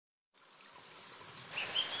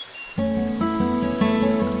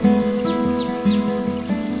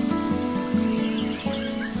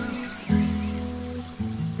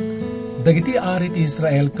dagiti ari ti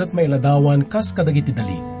Israel ket mailadawan kas kadagiti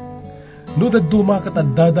dali. No dadduma ket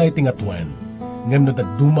addada iti ngatuan, ngem no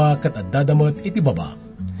dadduma ket addadamet iti baba.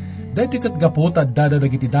 Daytoy ket gapu addada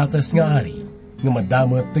dagiti dakes nga ari, ngem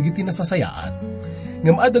addamet dagiti nasasayaat.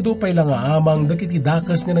 Ngem addado pay lang nga amang dagiti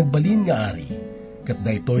dakes nga nagbalin nga ari. Ket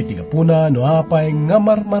daytoy ti gapuna no apay nga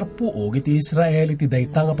marmarpuog iti Israel iti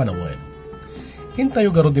dayta nga panawon.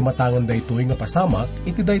 Hintayo garo di matangan daytoy nga pasamak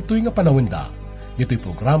iti daytoy nga panawon da. Dito'y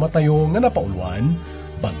programa tayo nga napauluan,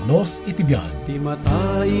 Bagnos iti Biyag. Ti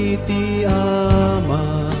mata iti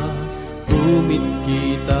Ama, tumit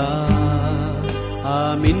kita,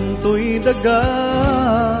 amin to'y daga,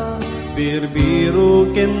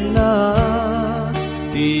 birbiro ken na,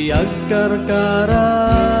 ti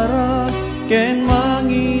agkarkarara, ken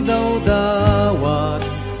mangidaw-dawat,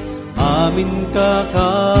 amin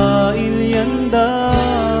kakailyanda.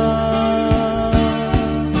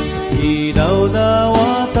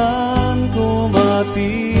 Idaw-dawatan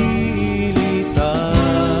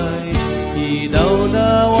kumatilitay,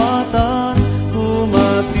 idaw-dawatan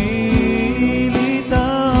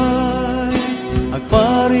kumatilitay,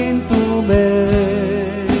 agparin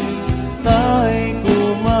tumeng, tay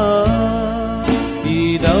kuma,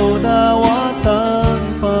 idaw-dawatan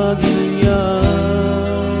pagilyan,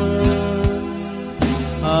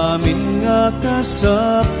 amin nga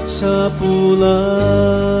kasap sa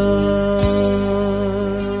pulan.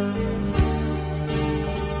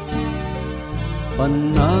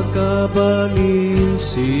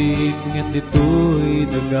 Panakabalinsit nget dito'y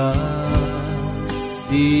daga,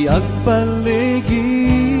 di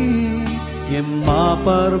agbaligi ngem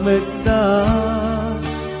maparmekda,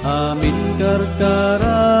 amin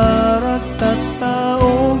karkararat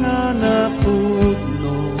tattao nga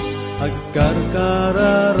napudno,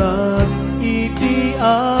 agkarkararat iti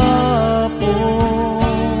Apo.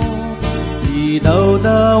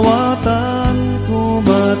 Idaw-dawatan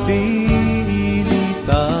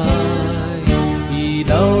kumatilitay,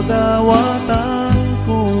 idaw-dawatan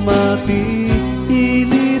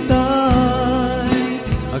kumatilitay,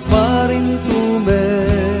 agparin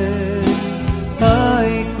tumeng,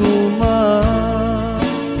 tay kuma,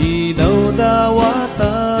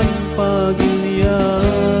 idaw-dawatan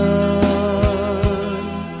pagilyan,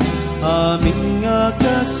 amin nga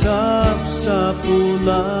kasap sa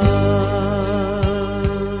pulan.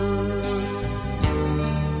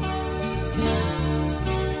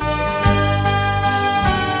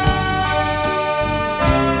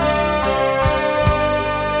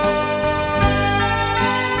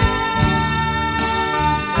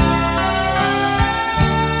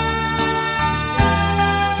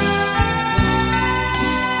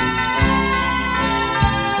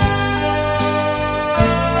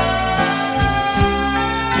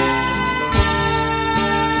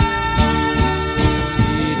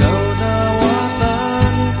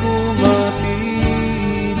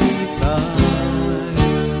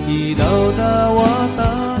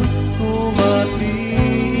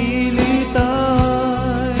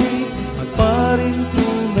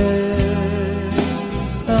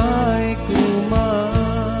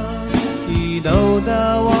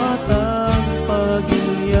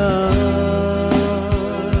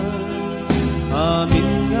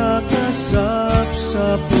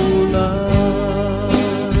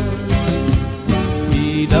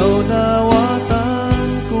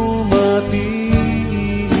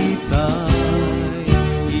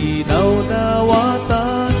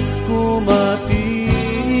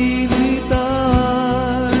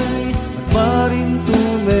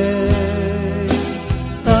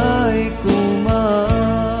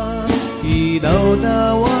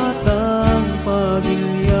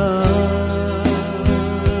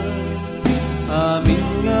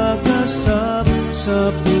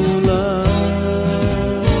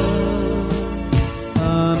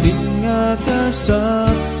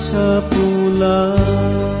 Sa pula.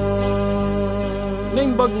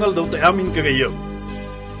 Neng bagngal daw tayo amin kagayam.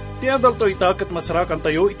 Tiadal to itakat masarakan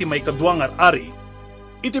tayo iti may kaduangar ari.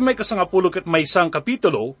 Iti may kasangapulo ket may isang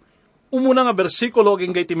kapitulo. Umuna nga bersikulo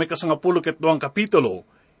aging iti may kasangapulo ket duang kapitulo.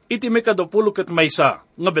 Iti may kadapulo ket may isa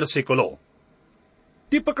nga bersikulo.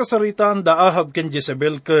 Ti pakasaritaan da Ahab ken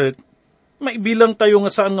Jezebel ket maibilang tayo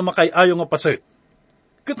nga saan nga makayayo nga paset.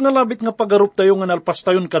 Ket nalabit nga pagarup tayo nga nalpas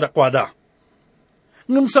tayon kadakwada.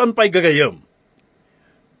 Ngam saan pa'y gagayam?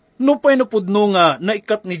 No pa'y napudno nga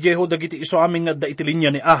naikat ni Jeho dagiti iso aming nga da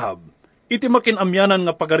itilinya ni Ahab, iti makinamyanan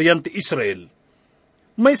nga pagarian ti Israel.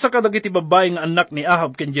 May sa kadagiti babae nga anak ni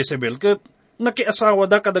Ahab ken Jezebel ket nakiasawa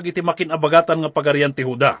da kadagiti makinabagatan nga pagarian ti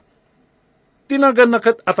Huda. Tinagan na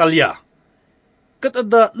ket Atalya. Ket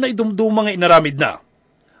adda naidumduma nga inaramid na.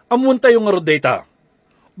 Amun tayo nga rodeta.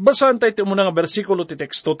 Basahan tayo iti muna nga bersikulo ti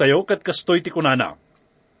teksto tayo, kat kastoy ti kunana.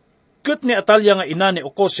 Kat ni Atalya nga ina ni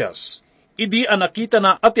Ocosias, idi anakita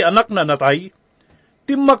na ati anak na natay,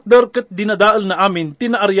 timmakder kat dinadaal na amin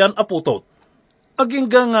tinaaryan aputot.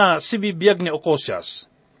 Agingga nga si bibiyag ni Ocosias,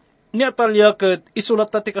 ni Atalya kat isulat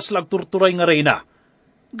ta ti kaslag turturay nga reyna,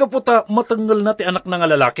 gaputa matanggal na ti anak na nga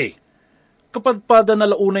lalaki. Kapadpada na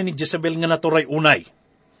launay ni Jezebel nga naturay unay.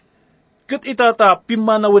 Kat itata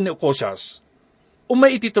pimanawan ni Ocosias,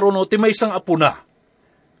 umay iti trono ti may isang apo na.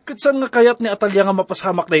 Kat saan nga kayat ni Atalya nga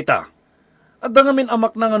mapasamak da ita? At da ngamin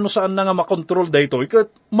amak na nga no saan na nga makontrol da ito,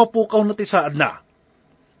 kat mapukaw na ti saad na.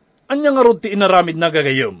 Anya nga rod ti inaramid na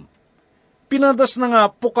gagayom. Pinadas na nga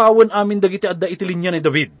pukawan amin dagiti adda itilinya ni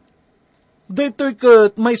David. Daytoy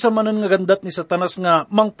kat may samanan nga gandat ni Satanas nga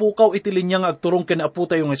mangpukaw itilinya nga agturong ken apo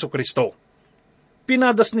tayong Jesucristo.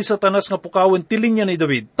 Pinadas ni Satanas nga pukawan tilinya ni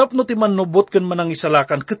David, tapno ti manubot ken manang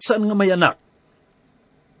isalakan ket saan nga may anak.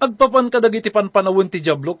 Agpapan ka dagiti panpanawon ti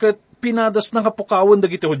Diablo ket pinadas na nga pukawan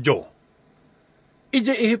dagiti Hudyo.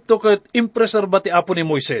 Ije Ehipto ket impreserba ti apo ni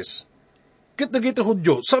Moises. Ket dagiti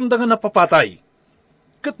Hudyo saan da nga napapatay.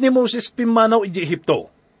 Ket ni Moses pimanaw ije Ehipto.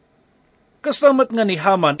 Kastamat nga ni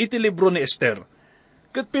Haman iti libro ni Esther.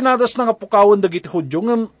 Ket pinadas na nga pukawan dagiti Hudyo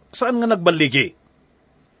ngem saan nga nagbaligi.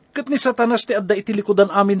 Ket ni Satanas ti adda iti likudan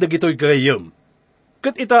amin dagitoy gayem.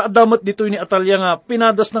 Ket ita adamat ditoy ni Atalya nga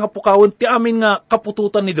pinadas na nga pukawan ti amin nga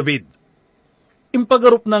kapututan ni David.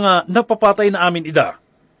 Impagarup na nga napapatay na amin ida.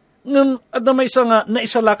 Ngem adda maysa nga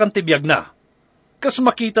naisalakan ti biag na. Kas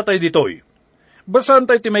makita tayo ditoy. Basahan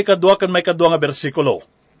tayo ti may kadwa ken may kadwa nga bersikulo.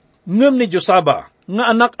 Ngem ni Josaba nga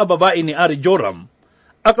anak a babae ni Ari Joram,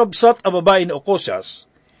 akabsat a babae ni Ocosias,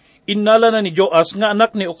 innala na ni Joas nga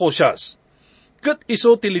anak ni Ocosias. Ket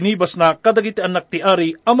iso ti linibas na kadagiti anak ti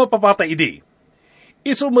Ari a mapapatay idi.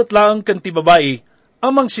 Isumetlaang ken ti babae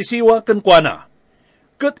amang sisiwa ken kuana.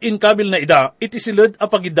 Ket inkabil na ida iti siled a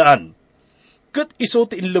pagidaan. Ket iso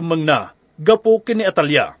ti inlemmeng na gapo ken ni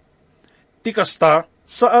Atalya. Ti kasta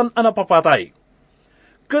saan a napapatay.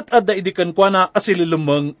 Ket adda idi ken kuana a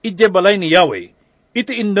sililemmeng ije balay ni Yahweh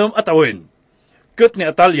iti innem a tawen. Ket ni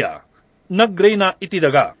Atalya nagreyna iti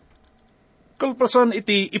daga. Kalpasan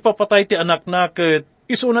iti ipapatay ti anak na ket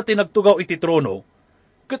iso na ti nagtugaw iti trono.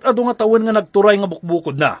 Ket adu nga tawen nga nagturay nga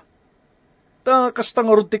bukbukod na. Ta kasta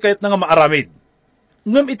nga rod ti kayat na nga maaramid.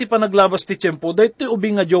 Ngem iti panaglabas ti tiyempo daytoy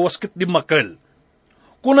ubing nga Diyowas ket dimmakkel.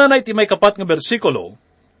 Kunana iti may kapat nga bersikulo,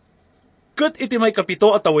 ket iti may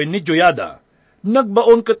kapito a tawen ni Joyada,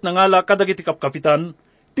 nagbaon ket nangala kadagiti kapkapitan,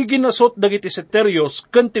 ti ginasot dagiti seterios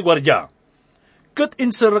ken ti gwardya. Ket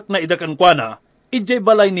inserek na ida ken kuana, ijay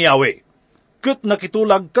balay ni Yahweh. Ket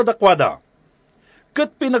nakitulag kadakwada.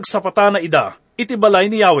 Ket pinagsapata na ida, iti balay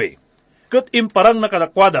ni Yahweh, ket imparang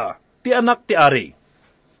nakadakwada, ti anak ti Ari.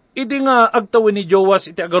 Idi nga agtawin ni Joas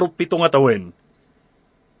iti agarup pito nga tawen.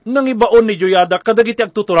 Nangibaon ni Joyada kadagiti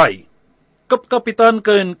agtuturay, kapkapitan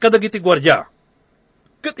ken kadagiti gwardya.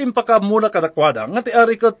 Ket impakamula kadakwada, nga ti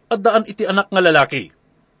Ari ket addaan iti anak nga lalaki.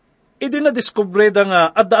 Idi na diskubreda nga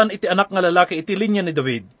addaan iti anak nga lalaki iti linya ni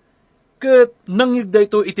David, ket nangigda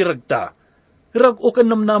ito iti ragta, rag-ukan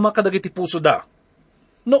namnama kadagiti puso da.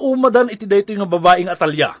 Naumadan iti daytoy nga babaeng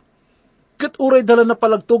Atalya. Ket uray dala na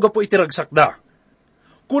palagtuga po iti ragsakda.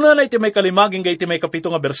 Kunana iti may kalimaging iti may kapito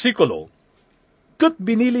nga bersikulo, ket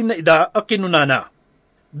binilin na ida a kinunana.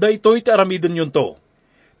 Daytoy ti aramidon yun to.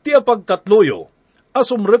 Ti apagkatloyo,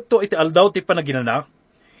 asumrekto iti aldaw ti panaginana,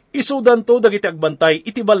 isudan to dagiti agbantay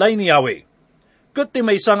iti balay ni Yahweh. Ket ti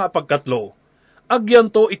maysa nga apagkatlo,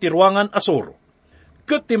 agyan to iti ruangan asur.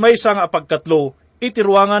 Ket ti maysa nga apagkatlo, iti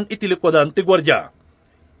ruangan iti likwadan ti gwardya.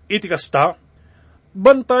 Iti kasta,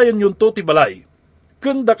 bantayan yun to ti balay,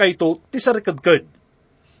 kenda kayto ti sarikadkad.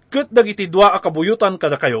 Ket dagiti dua a kabuyutan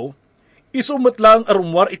kada kayo, isumetlang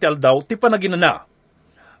arumwar iti aldaw ti panaginana.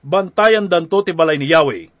 Bantayan danto ti balay ni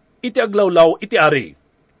Yahweh, iti aglawlaw iti Ari.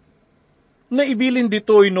 Naibilin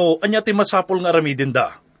ditoy no anya ti masapol nga aramidin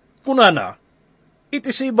da. Kunana,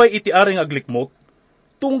 iti sibay iti Ari nga aglikmot,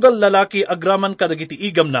 tunggal lalaki agraman kadagiti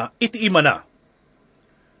igam na iti ima na.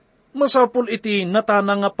 Masapul iti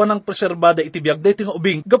natana nga panang preserbada iti biyag daytoy nga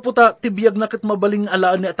ubing gaputa ti biyag na ket mabaling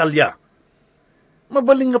alaan ni Atalya.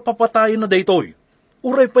 Mabaling nga papatayon na daytoy.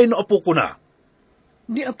 Uray pay no apo ko na.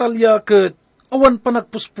 Ni Atalya ket awan pa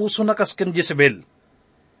nagpuspuso na kasken Jezebel.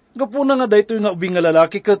 Gapuna nga daytoy nga ubing nga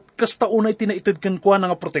lalaki ket kasta unay tinaited ken kuana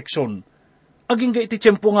nga proteksyon. Aging ga iti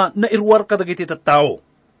tiempo nga nairwar kadagiti tattao.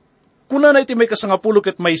 Kunana iti may kasangapulo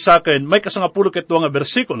ket may saken, may kasangapulo ket nga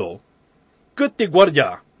bersikulo, ket ti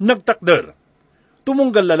gwardya nagtakder.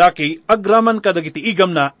 Tumunggal lalaki agraman kadagiti igam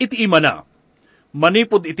na iti ima na.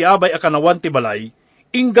 Manipod iti abay akanawan ti balay,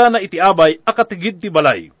 Ingga na iti abay akatigid ti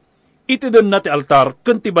balay. Iti den na ti altar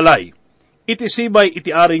ken ti balay. Iti sibay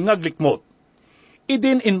iti ari nga aglikmot.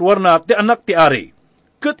 Idin inwar na ti anak ti ari.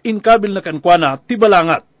 Ket inkabil na kankwana ti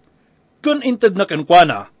balangat. Ken inted na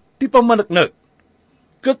kankwana ti pamanaknek.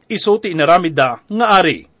 Ket iso ti inaramid da nga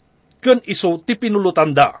ari. Ken iso ti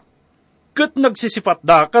pinulutan da. Ket nagsisipat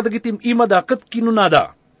da kadagitim imada ket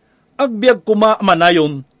kinunada. Agbiag kuma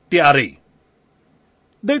manayon ti ari.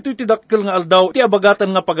 Daytoy ti dakkel nga aldaw ti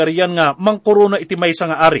abagatan nga pagarian nga mangkorona iti maysa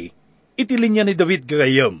nga ari. Iti linya ni David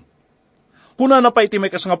gagayem. Kunana pa iti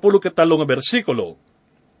may kasangapulo ket talo nga bersikulo.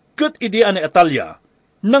 Ket idi ani Atalya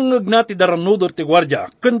nangngeg na ti daranudor ti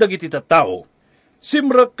gwardya ken dagiti tattao.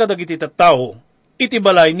 Simrek kadagiti tattao iti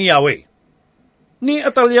balay ni Yahweh. Ni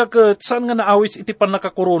Atalya ket saan nga naawis iti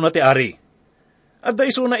panakakorona ti ari. At da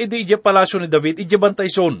iso na idi ije palasyo ni David ije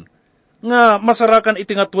bantayson nga masarakan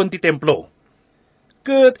iti nga 20 templo.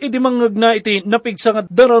 Ket idi mangngeg na iti napigsa nga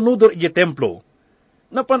daranudor ije templo.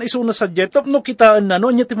 Napan iso na sadya tapno kitaan na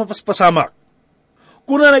no anya ti mapaspasamak.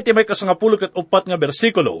 Kuna na iti may kasangapulo ket upat nga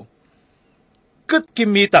bersikulo. Ket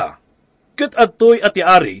kimita, ket adtoy ati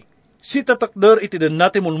ari, si tatakder iti den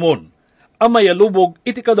nati mulmon, amayalubog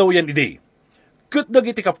iti kadawyan idi. Ket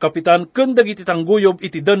dagiti kapkapitan ken dagiti tangguyob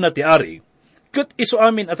iti den nati ari, ket isu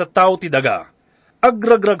amin at tao ti daga,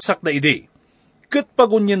 agragragsak da idi, ket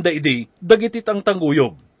pagunyen da idi, dagiti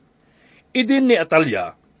tangguyob. Idin ni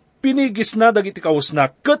Atalya, pinigis na dagiti kaus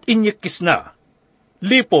na, ket inyikis na.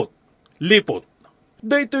 Lipot, lipot.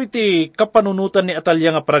 Daytoy iti kapanunutan ni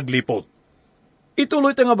Atalya nga paraglipot.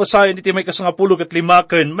 Ituloy ta nga basahin iti may kasangapulo ket lima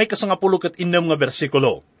ken may kasangapulo ket innem nga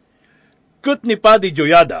bersikulo. Ket ni Padi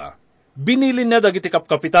Joyada, binili na dagiti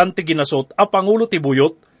kapkapitan ti ginasot a pangulo ti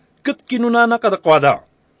buyot, ket kinunana kadakwada.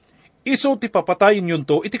 Iso ti papatayin yun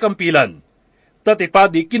to iti kampilan. Tati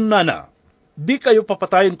Padi kinunana, di kayo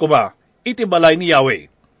papatayin ko ba iti balay ni Yahweh.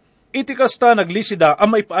 Iti kasta naglisida a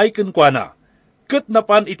maipaayken kwa na, ket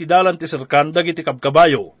napan iti dalan ti serkan dagiti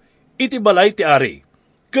kabkabayo, iti balay ti ari,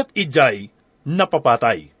 ket ijay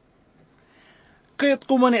napapatay. Kaya't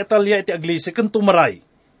kumani Atalya iti aglisi ken tumaray.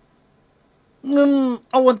 Ngem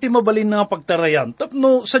awan ti mabalin nga pagtarayan,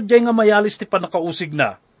 tapno sadyay nga mayalis ti panakausig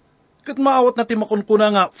na. Ket maawat na ti makunkuna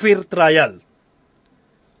nga fair trial.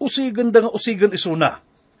 Usigan da nga usigan isuna.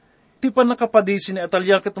 Ti panakapadisi ni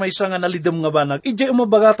Atalya ket maysa nga nalidem nga banag, ijay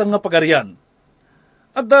umabagatan nga pagarian.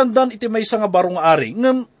 At dandan iti maysa nga barong ari,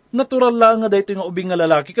 ngem natural lang nga daytoy nga ubing nga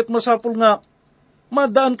lalaki, ket masapul nga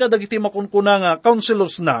madaan ka dagiti makunkuna nga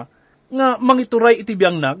counselors na, nga mangituray iti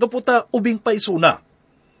biyang na, gaputa ubing pa isuna.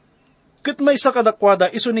 Ket may isa kadakwada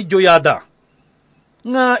iso ni Joyada,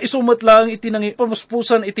 nga isumat lang iti nangi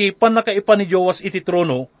pamuspusan iti panakaipan ni Joas iti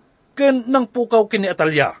trono, ken nang pukaw kini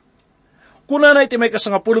Atalya. Kuna na iti may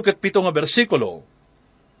kasangapulo ket pito nga bersikulo,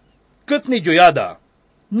 ket ni Joyada,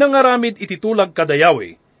 nangaramid iti tulag kada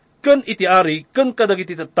Yahweh, ken iti ari, ken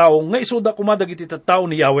kadagiti tattao, nga isuda kumadagiti tattao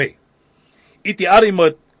ni Yahweh. Iti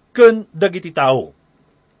arimet ken dagiti tao.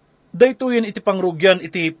 Daytoyen iti pangrugyan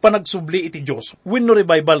iti panagsubli iti Dios wenno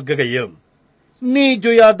revival gagayem. Ni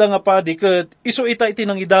Joyada nga padi ket isu ita iti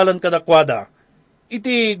nangidalan kadakwada.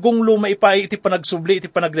 Iti gunglo maipay iti panagsubli iti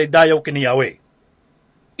panagdaydayaw ken Yahweh.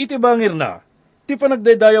 Iti bangir na ti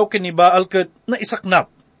panagdaydayaw ken ni Baal ket naisaknap.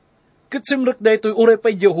 Ket simrek daytoy uray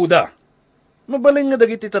pay Yehuda. Mabalin nga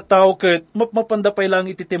dagiti tattao ket mapmapandapay lang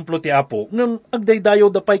iti templo ti Apo ngem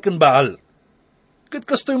agdaydayaw dapay ken Baal. Ket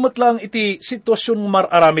kastoy matlang iti sitwasyon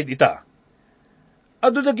mararamid ita.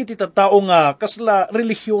 Adu dagiti tattao nga kasla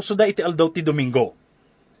religyoso da iti aldaw ti Domingo.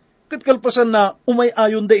 Ket kalpasan na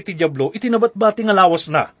umay-ayon da iti diablo iti nabatbati nga lawas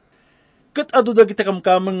na. Ket adu dagiti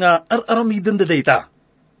kamkameng nga aramiden da dayta.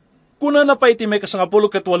 Kuna na pa iti may kasangapulo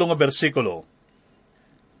ket 8 nga bersikulo.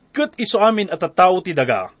 Ket isu amin at tattao ti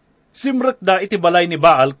daga, simrek da iti balay ni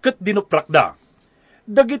Baal ket dinuprak da.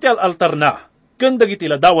 Dagiti altar na, ken dagiti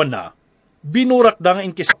ladawan na, binurak da nga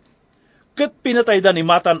inkis. Ket pinatay da ni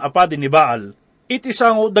Matan apadi ni Baal, iti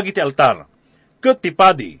sango dagiti altar. Ket ti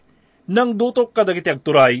padi, nang dutok ka dagiti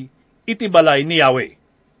agturay, iti balay ni Yahweh.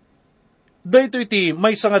 Dayto iti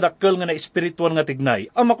may nga dakkel nga na espiritual nga tignay,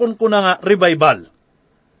 amakon ko na nga revival.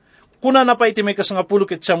 Kuna na pa iti may kasangapulo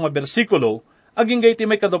ket siyam nga bersikulo, aging iti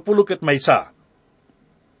may 20 ket maysa.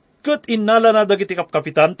 Ket innala na dagiti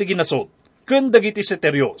kapkapitan ti ginasot, ken dagiti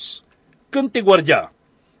seteryos, ken ti gwardya,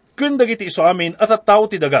 ken dagiti isu amin at tattao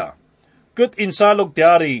ti daga, ket insalog ti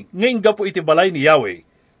ari nga inggapo iti balay ni Yahweh,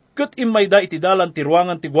 ket immayda iti dalan ti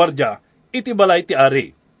ruangan ti gwardya iti balay ti ari.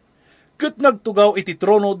 Ket nagtugaw iti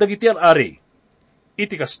trono dagiti ari.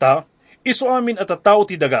 Iti kasta, isu amin at tattao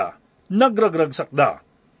ti daga, nagragragsak da,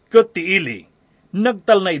 ket ti ili,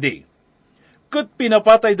 nagtal na idi. Ket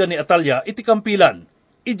pinapatay da ni Atalya iti kampilan,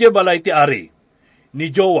 ije balay ti ari. Ni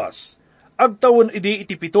Joas, agtawon idi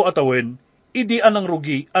iti 7 a tawen, idi anang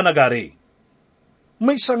rugi anagari.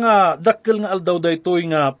 May isa nga dakkel nga aldaw daytoy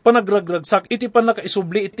nga panagragragsak iti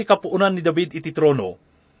panakaisubli iti kapuunan ni David iti trono.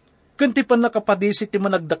 Kunti panakapadis iti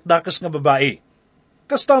managdakdakas nga babae.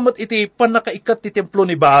 Kastamat iti panakaikat ti templo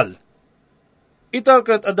ni Baal.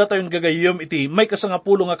 Itakat adda tayon gagayom iti may 10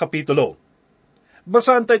 nga kapitulo.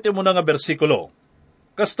 Basaan tayo iti muna nga bersikulo.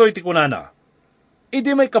 Kastoy ti kunana.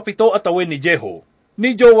 Idi may 7 a tawen ni Jeho,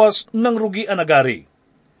 ni Joas nang rugi anagari.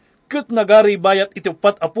 Ket nagari bayat iti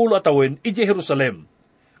 40 a tawen iti Jerusalem.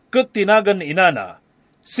 Ket tinagan ni inana,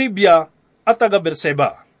 Sibya at taga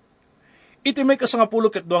Berseba. Iti may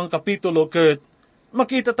 12 kapitulo ket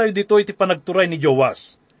makita tayo dito iti panagturay ni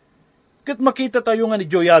Joas. Ket makita tayo nga ni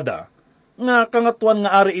Joyada, nga kangatuan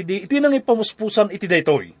nga ari iti nang ipamuspusan iti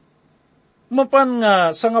daytoy. Mapan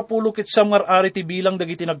nga 10 ket samar ari ti bilang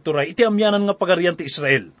dagiti nagturay iti amyanan nga pagarian ti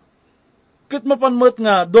Israel. Ket mapanmet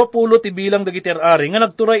nga 20 ti bilang dagiti ari nga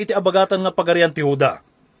nagturay iti abagatan nga pagarian ti Huda.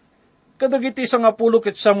 Kadagiti 10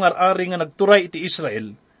 ket samar ari nga nagturay iti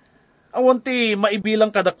Israel, awan ti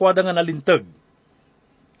maibilang kadakwada nga nalintag.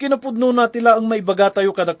 Kinapudno na tila ang maibaga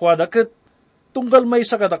tayo kadakwada, ket tunggal may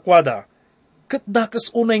sa kadakwada, ket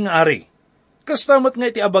dakas unay nga ari. Kastamat nga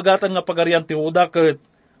iti abagatan nga pagarian ti Huda, ket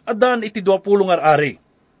adaan iti 20 nga ari.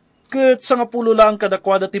 Ket 10 lang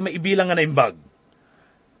kadakwada ti maibilang nga naimbag.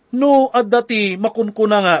 No, adda ti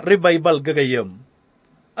makunkuna nga revival gagayem.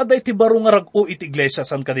 Adda iti baro nga rag-o iti iglesia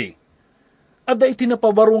san kadi. Adda iti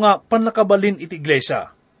napabaro nga panakabalin iti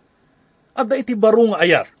iglesia. Adda iti baro nga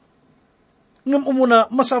ayar. Ngam umuna,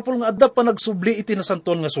 masapul nga adda pa nagsubli iti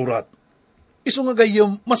nasanton nga surat. Isu nga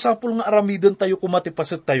gayem, masapul nga aramiden tayo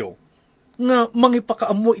kumatipaset tayo. Nga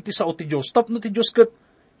mangipakaammo iti sao ti Diyos. Tapno ti Diyos ket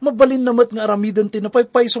mabalin namat nga aramiden ti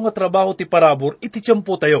napaypayso nga trabaho ti parabor iti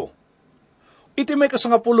tiyempo tayo. Iti may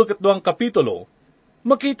 12 kapitulo,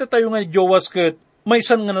 makita tayo nga ni Joas ket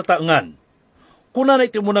maysan nga nataangan. Kuna na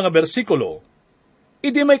iti muna nga bersikulo,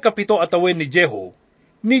 idi may 7 a tawen ni Jeho,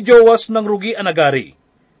 ni Joas nang rugi anagari.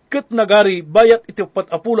 Ket nagari bayat iti 40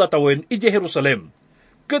 a tawen iti Jerusalem.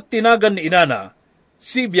 Ket tinagan ni inana,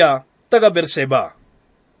 Sibya taga Berseba.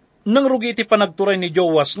 Nang rugi iti panagturay ni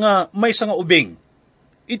Joas nga may nga ubing.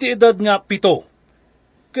 Iti edad nga 7.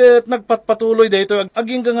 Ket nagpatpatuloy dayto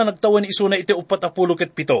aging nga nagtawan isu na iti 40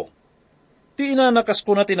 ket 7. Ti inana kas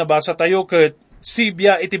kuna tinabasa tayo ket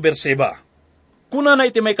Sibya iti Berseba. Kuna na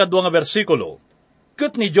iti may 2 nga bersikulo,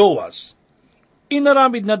 ket ni Joas,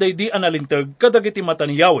 inaramid na daydi analintag kadagiti mata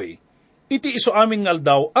ni Yahweh, iti isu amin nga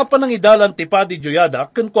aldaw apan ang idalan ti padi Joyada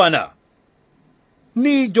ken kuana.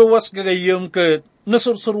 Ni Joas gagayem ket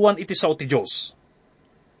nasursuruan iti sao ti Dios.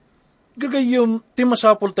 Gagayem ti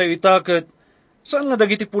masapol tayo ita ket saan nga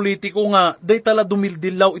dagiti politiko nga day tala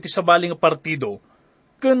dumildilaw iti sabali nga partido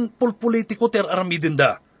ken pulpolitiko ter aramiden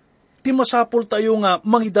da. Ti masapol tayo nga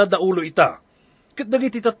mangidadaulo ita. Ket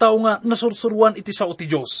dagiti tattao nga nasursuruan iti sao ti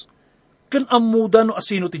Dios. Ken ammuda no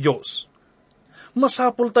asino ti Dios.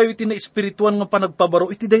 Masapol tayo iti na espirituan nga panagpabaro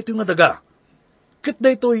iti daytoy nga daga. Ket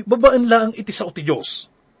daytoy babaan laang iti sao ti Dios.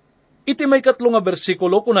 Iti may 3 nga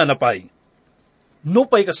bersikulo kuna napay. No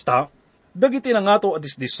pay kasta, dagiti nangato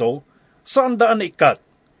adisdiso, saan daan na ikat.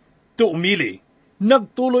 Tu umili,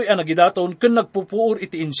 nagtuloy ang nagidaton ken nagpupuor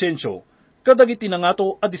iti insensyo, kadagiti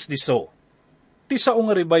nangato adisdiso. Ti sao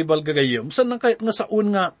nga revival gagayem, saan nang kahit nga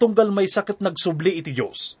saun nga tunggal may sakit nagsubli iti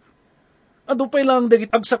Diyos. Ado pa'y lang dagiti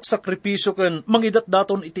agsak-sakripisyo ken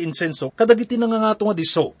mangidat-daton iti insenso, kadagiti nangangato nga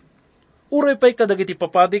diso. Uray pa'y kadagiti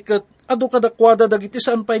papadi ket ado kadakwada dagiti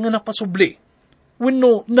saan pa'y nga napasubli.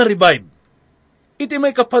 Wenno na-revive. Iti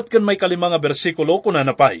may 4 ken may 5 nga bersikulo kuna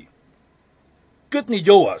napay. Ket ni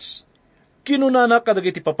Joas, kinunana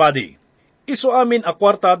kadagiti papadi, isu amin a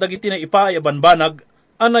kwarta dagiti na ipaayabanbanag,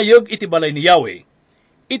 anayeg iti balay ni Yahweh,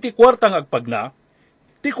 iti kwartang agpagna,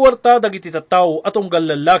 ti kwarta dagiti tattao atong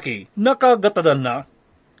lalaki nakagatadan na,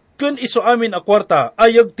 ken isu amin a kwarta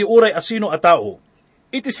ayeg ti uray asino a tao,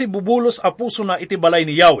 iti si bubulos a puso na iti balay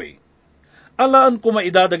ni Yahweh. Alaan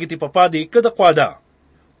kumaida dagiti papadi kadakwada,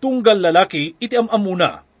 tunggal lalaki iti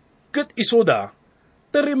amamuna, ket isuda,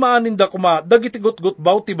 tarimaanin da kuma dagiti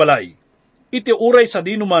gutgutbaw ti balay, iti uray sa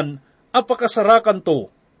dinuman apakasarakan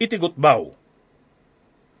to iti gutbaw.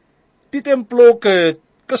 Ti templo ket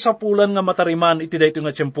kasapulan nga matariman iti daytoy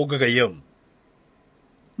nga tiyempo gagayem.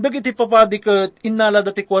 Dagiti papadi ket innala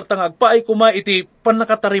dati kwarta nga agpaay kuma iti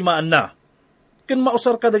panakatarimaan na. Ken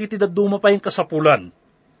mausar ka dagiti dadduma pa yung kasapulan.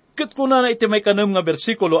 Ket kuna na iti may 6 nga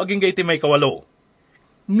bersikulo aging iti may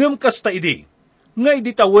 8. Ngem kasta idi, nga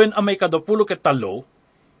idi tawen a may 20 ket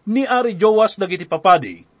 3, ni Ari Joas dagiti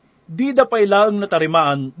papadi, di da pay laeng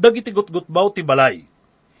natarimaan dagiti gutgutbaw ti balay.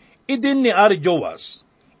 Idin ni Ari Joas,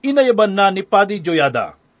 inayaban na ni Padi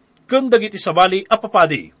Joyada, ken dagiti sabali a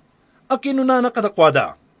papadi, a kinunana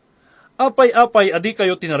kadakwada. Apay-apay adi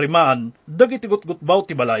kayo tinarimaan, dagiti gutgutbaw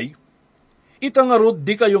ti balay. Itangarod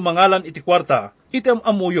di kayo mangalan iti kwarta, iti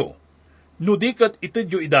amuyo. No di kat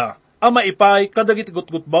itidyo ida, ama ipay kadagiti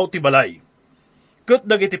gutgutbaw ti balay. Kat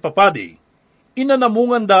dagiti papadi,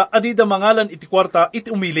 inanamungan da adida mangalan iti kwarta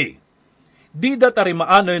iti umili. Di da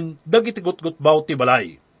tarimaanen dagiti gutgutbaw ti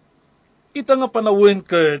balay. Ita nga panawin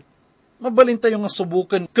kat mabalin tayo nga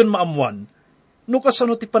subukan ken maamuan, no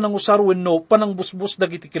kasano ti panangusar wenno panangbusbus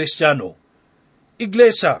dagiti Kristiyano.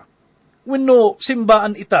 Iglesia, wenno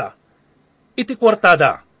simbaan ita, iti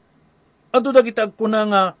kwartada. Ado dagiti agkuna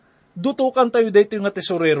nga, dutukan tayo dito nga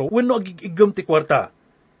tesorero, wenno agigigam ti kwarta.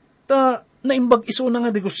 Ta, naimbag iso na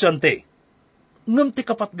nga negosyante. Ngam ti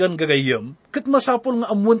kapatgan gagayam, kat masapol nga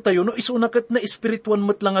amuan tayo no iso na kat na espirituan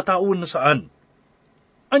matlang nga taon na saan.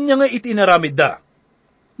 Anya nga iti inaramid da.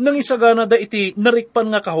 Nang isagana da iti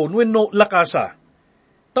narikpan nga kahon wenno lakasa.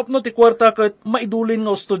 Tapno ti kwarta kat maidulin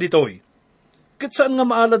nga usto ditoy. Kat saan nga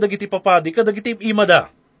maala dagiti papadi kadagiti imada.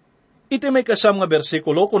 Iti may kasam nga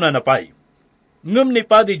bersikulo kuna napay. Ngem ni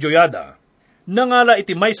Padi Joyada, nangala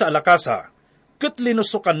iti may sa alakasa, kat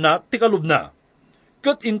linusukan na ti kalubna.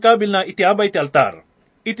 Kat inkabil na iti abay ti altar,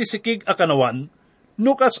 iti sikig akanawan,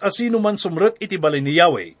 nukas asino man sumrek iti balay ni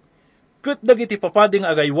Yahweh. Kat dagiti papadi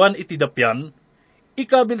nga agaywan iti dapyan,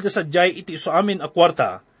 ikabil da sadyay iti iso amin a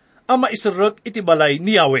kwarta, ama isirek iti balay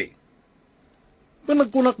ni Yahweh.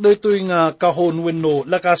 Panagkunak da ito yung kahon wenno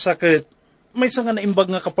lakasakit, may nga naimbag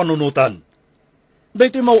nga kapanunutan. Da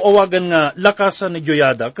ito'y mauawagan nga lakasa ni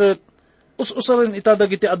Joyada, kat us-usarin itadag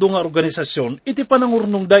iti adu nga organisasyon, iti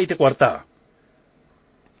panangurnong da iti kwarta.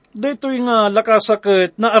 Da ito'y nga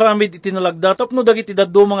lakasakit na aramid iti nalagdatap no dagiti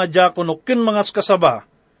daddo mga diakono ken mga kasaba,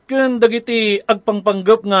 ken dagiti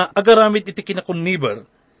agpangpanggap nga agaramid iti kinakunniber,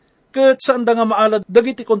 ket saan da nga maalad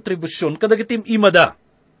dagiti kontribusyon kadagiti imada.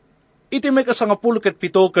 Iti may kasangapulo ket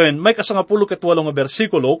pito ken may kasangapulo ket 8 nga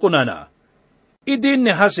bersikulo kunana. Idin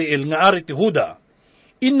ni Hasiel nga ari ti Huda,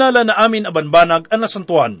 innala na amin abanbanag ang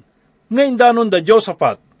nasantuan, nga indanon da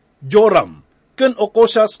Josaphat, Joram, ken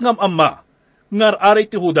Okosas ngam amma, ngar ari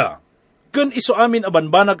ti Huda, ken iso amin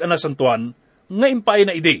abanbanag ang nasantuan, nga impay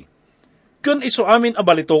na idi, ken iso amin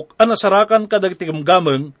abalitok ang nasarakan kadagiti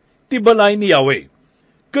gamgameng ti balay ni Yahweh,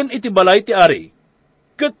 ken iti balay ti ari,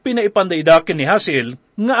 ket pinaipandaidaken ni Hasiel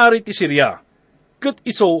nga ari ti Syria, ket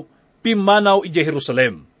iso pimanaw iti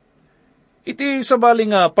Jerusalem. Iti sabali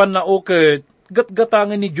nga panao ket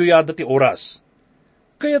gatgatangan ni Joyada ti oras.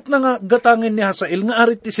 Kayat na nga gatangan ni Hasael nga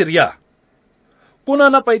ari ti Syria. Kuna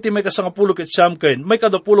na pa iti may kasangapulo ket siyam ken may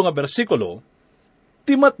 10 nga bersikulo,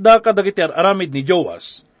 timatda kadagiti aramid ni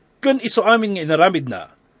Joas, ken iso amin nga inaramid na,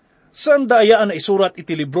 saan daayaan na isurat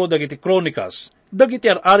iti libro dagiti Kronikas, dagiti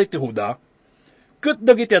ari ti Huda, ket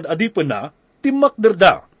dagiti adipen na,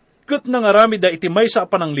 timakderda, ket nangaramid da iti maysa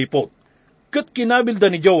panang lipot, ket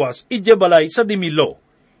kinabilda ni Joas iti balay sa Dimilo,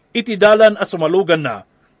 iti dalan at sumalugan na,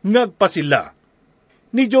 ngagpasila.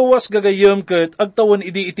 Ni Joas gagayem ket agtawan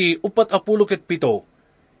iti 47,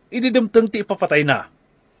 iti demteng ti ipapatay na.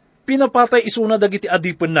 Pinapatay isuna dagiti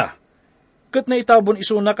adipen na, ket naitabon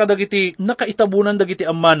isuna kadagiti nakaitabunan dagiti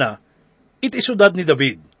ammana, iti syudad ni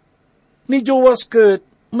David. Ni Joas ket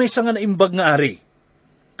may nga naimbag nga ari,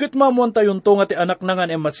 ket mamuan tayon to nga ti anak na nga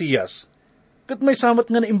ni Masiyas, ket may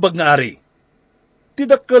samat nga naimbag nga ari.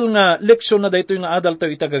 Tidakkel nga leksyon na daytoy nga adal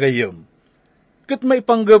tayo itagagayem. Ket may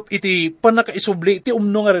panggap iti panakaisubli iti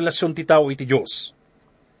umno nga relasyon ti tao iti Diyos.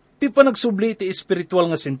 Ti panagsubli iti espiritual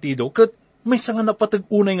nga sentido, ket may nga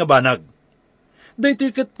napatag-unay nga banag.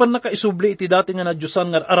 Daytoy ket panakaisubli iti dati nga nadyosan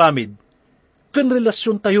nga aramid, ken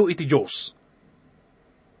relasyon tayo iti Diyos.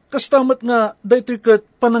 Kastamat nga daytoy ket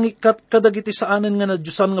panangikat kadagiti saanen nga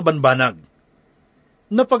nadyosan nga banbanag.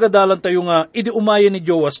 Napagadalan tayo nga idi umaya ni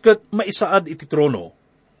Joas ket maisaad iti trono.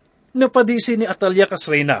 Napadisi ni Atalya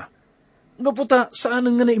kas reyna. Nga puta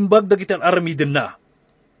saan nga naimbag dagiti aramiden na.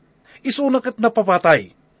 Isuna ket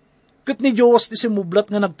napapatay. Ket ni Joas ti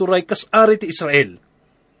simublat nga nagturay kas ari ti Israel.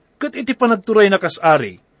 Ket iti panagturay na kas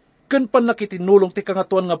ari, ken panakitinulong ti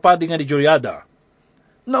kangatuan nga padi nga ni Joyada.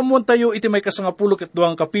 Naamuan tayo iti may 12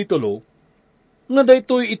 kapitulo, nga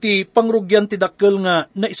daytoy iti pangrugyan ti dakkel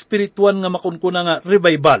nga na espirituan nga makunkuna nga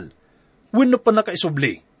revival, wenno pa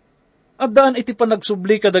nakaisubli. Addaan iti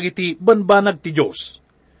panagsubli kadagiti banbanag ti Diyos.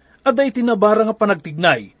 Adda iti nabara nga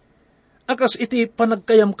panagtignay, akas iti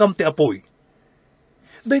panagkayamkam ti apoy.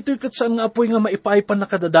 Daytoy ket saan nga apoy nga maipay pan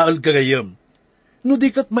nakadadaal gagayem. No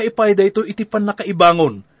di ket maipay daytoy iti pan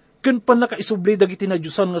nakaibangon, ken pan nakaisubli dagiti na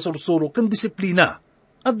Diyosan nga sursuro ken disiplina.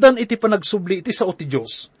 Addan iti panagsubli iti sao ti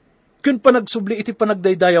Diyos. Kun panagsubli iti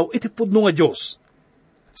panagdaydayaw iti pudno nga Diyos.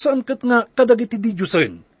 Saan kat nga kadag iti di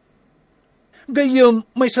Diyosen? Gayam,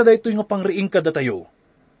 may saday ito nga pangriing kada tayo.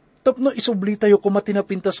 Tapno isubli tayo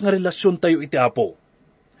kumatinapintas nga relasyon tayo iti Apo.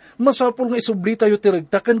 Masapul nga isubli tayo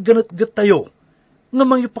tiragtakan ganat-gat tayo, nga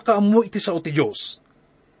mangipakaammo iti sao ti Diyos.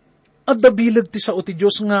 At dabilag ti sao ti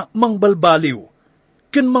Diyos nga mangbalbaliw,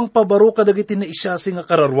 ken mangpabaro kadag iti naisyasi nga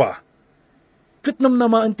kararwa. Ket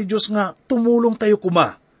namnamaan ti Diyos nga tumulong tayo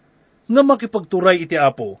kuma, nga makipagturay iti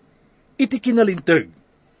Apo, iti kinalinteg,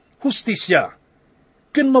 hustisya,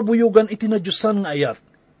 ken mabuyugan iti nadyusan nga ayat,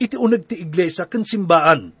 iti uneg ti iglesia ken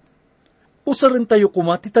simbaan. Usarin tayo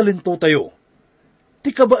kuma ti talento tayo, ti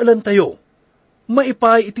kabaalan tayo,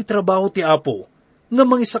 maipay iti trabaho ti Apo, nga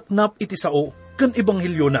mangisaknap iti sao ken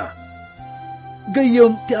ibanghilyo na.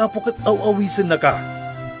 Gayam ti Apo ket aw-awisin na ka,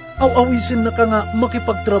 aw-awisin na ka nga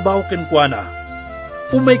makipagtrabaho ken kuana.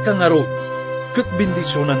 Umay ka nga rod, ket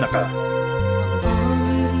bendisyonan na ka.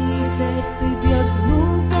 Isip to'y biyag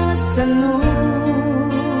lukas ano,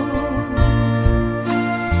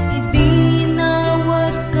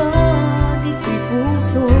 itinawad ka dito'y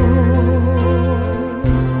puso.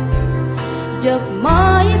 Diyak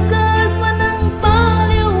maikas man ang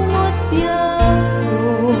paliw mo't biyag ko,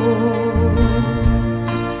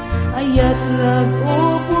 ayat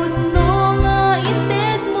nag-upod no nga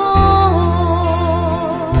ited mo.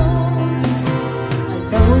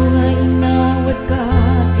 Aldaw nga inawad ka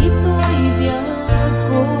dito'y biyag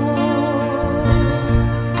ko,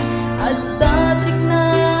 at tatrik na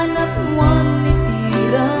napuan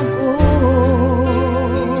nitira ko.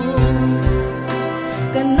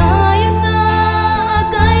 Kanayan nga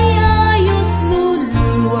agay ayos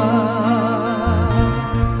luluwa,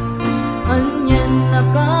 anyan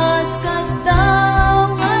nakaskas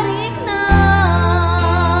daw ngarik na.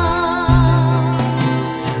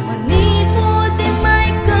 Manipod di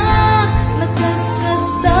may ka, nakaskas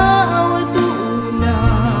daw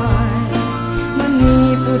adunay.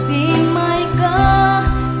 Manipod di may ka,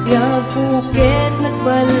 biyag puket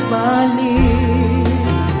nagbalbalik.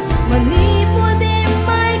 Manipod di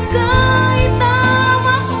may ka,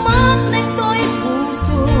 itamakmak nagto'y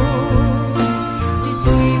puso.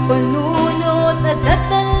 Dito'y panunot at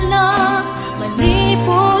tatala,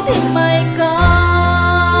 manipod di may ka.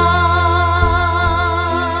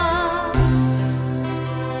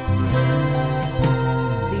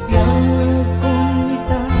 Di biyang kong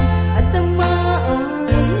ita at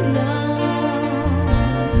tamaay na,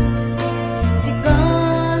 si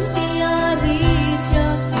Kanti Arisya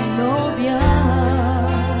Pinobya,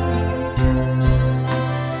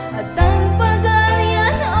 at ang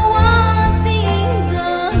pagaryan awang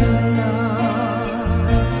tinggan na.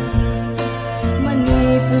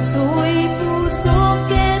 Maniputo'y puso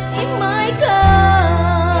ket imay ka,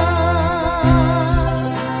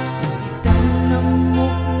 kitang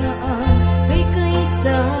namok nga kay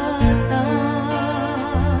kaysata,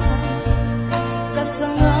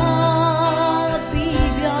 kasangat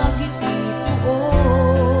bibiyag iti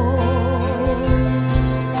puon.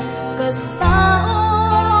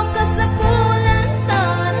 Kastao kasapulan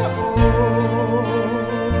tanaon,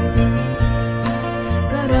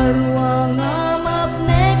 kararwa nga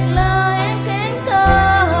mapnek laeng ken ka.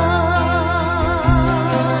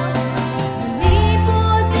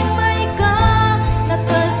 Manipod di may ka,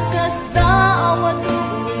 nakaskas daw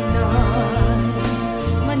adunay.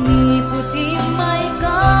 Manipod di may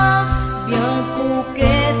ka, biyag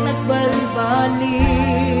puket nagbalbalik.